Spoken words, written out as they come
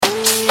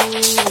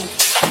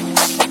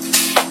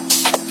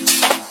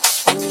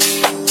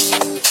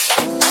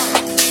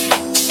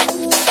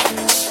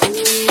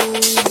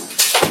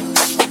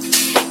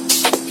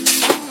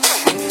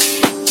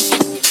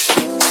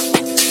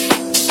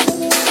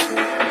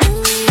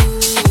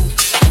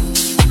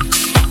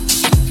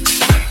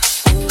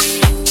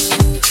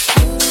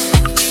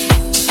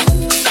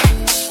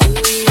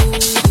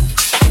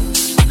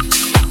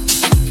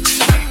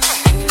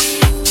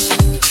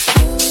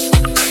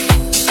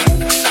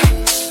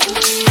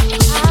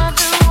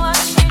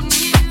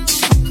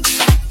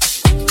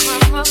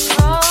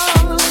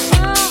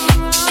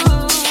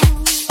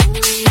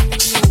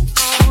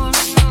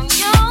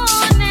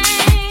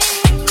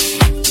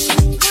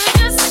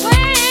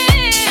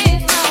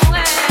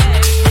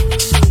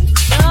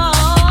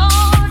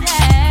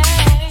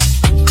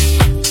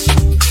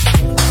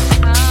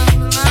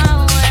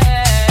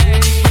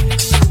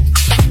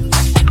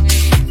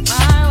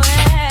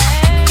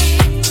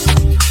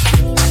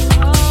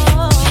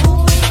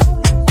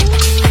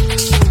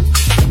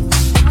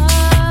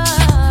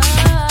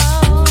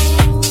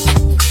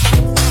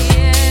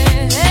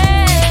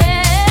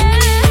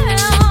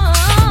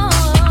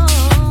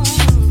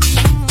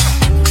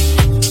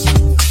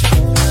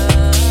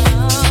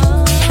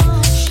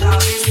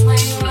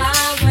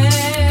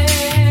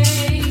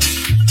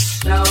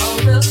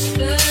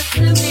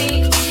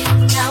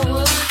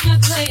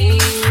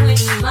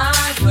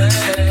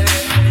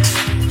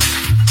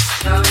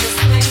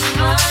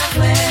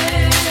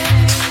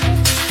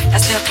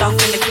stepped off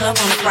in the club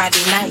on a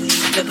Friday night,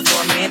 looking for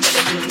a man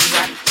that'll do me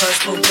right.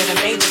 First move that I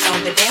made was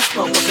on the dance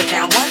floor. Work it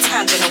down one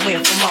time, then I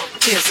went from up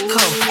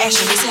physical.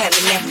 Action was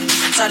having that.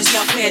 Saw this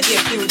young player dip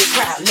through the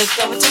crowd. Looked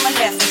over to my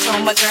left and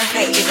told my girl,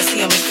 hey, if I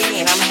see him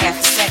again, I'ma have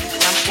to say,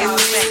 I'm half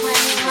to say.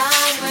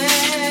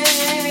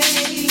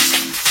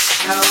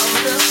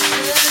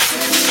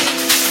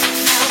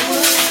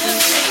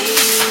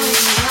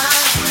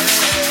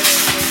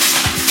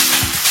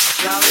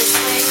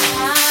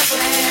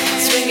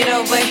 Swing it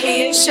over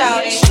here,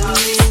 shout it.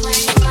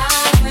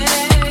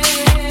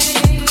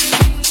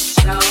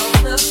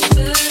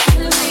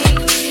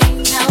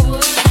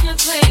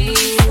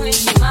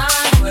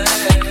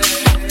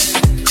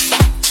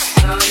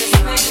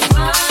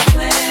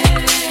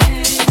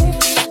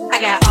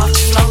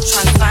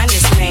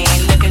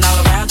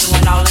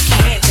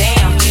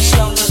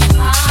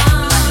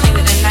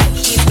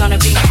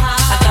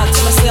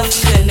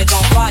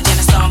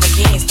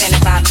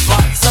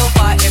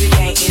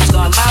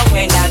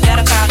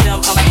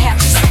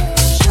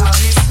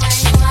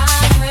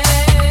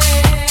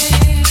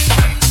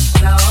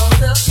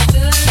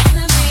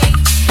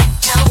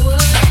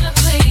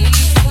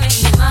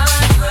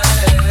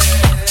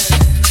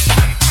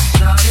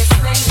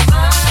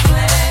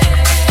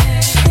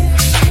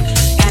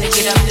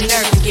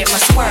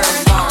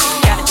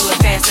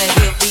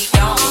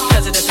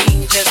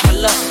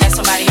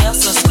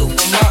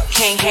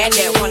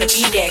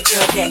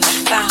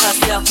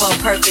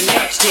 Perfect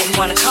match, didn't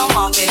wanna come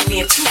off as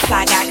being too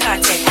fly. Got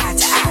contact eye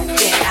to eye,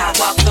 then I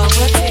walked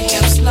over to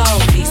him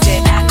slowly, said,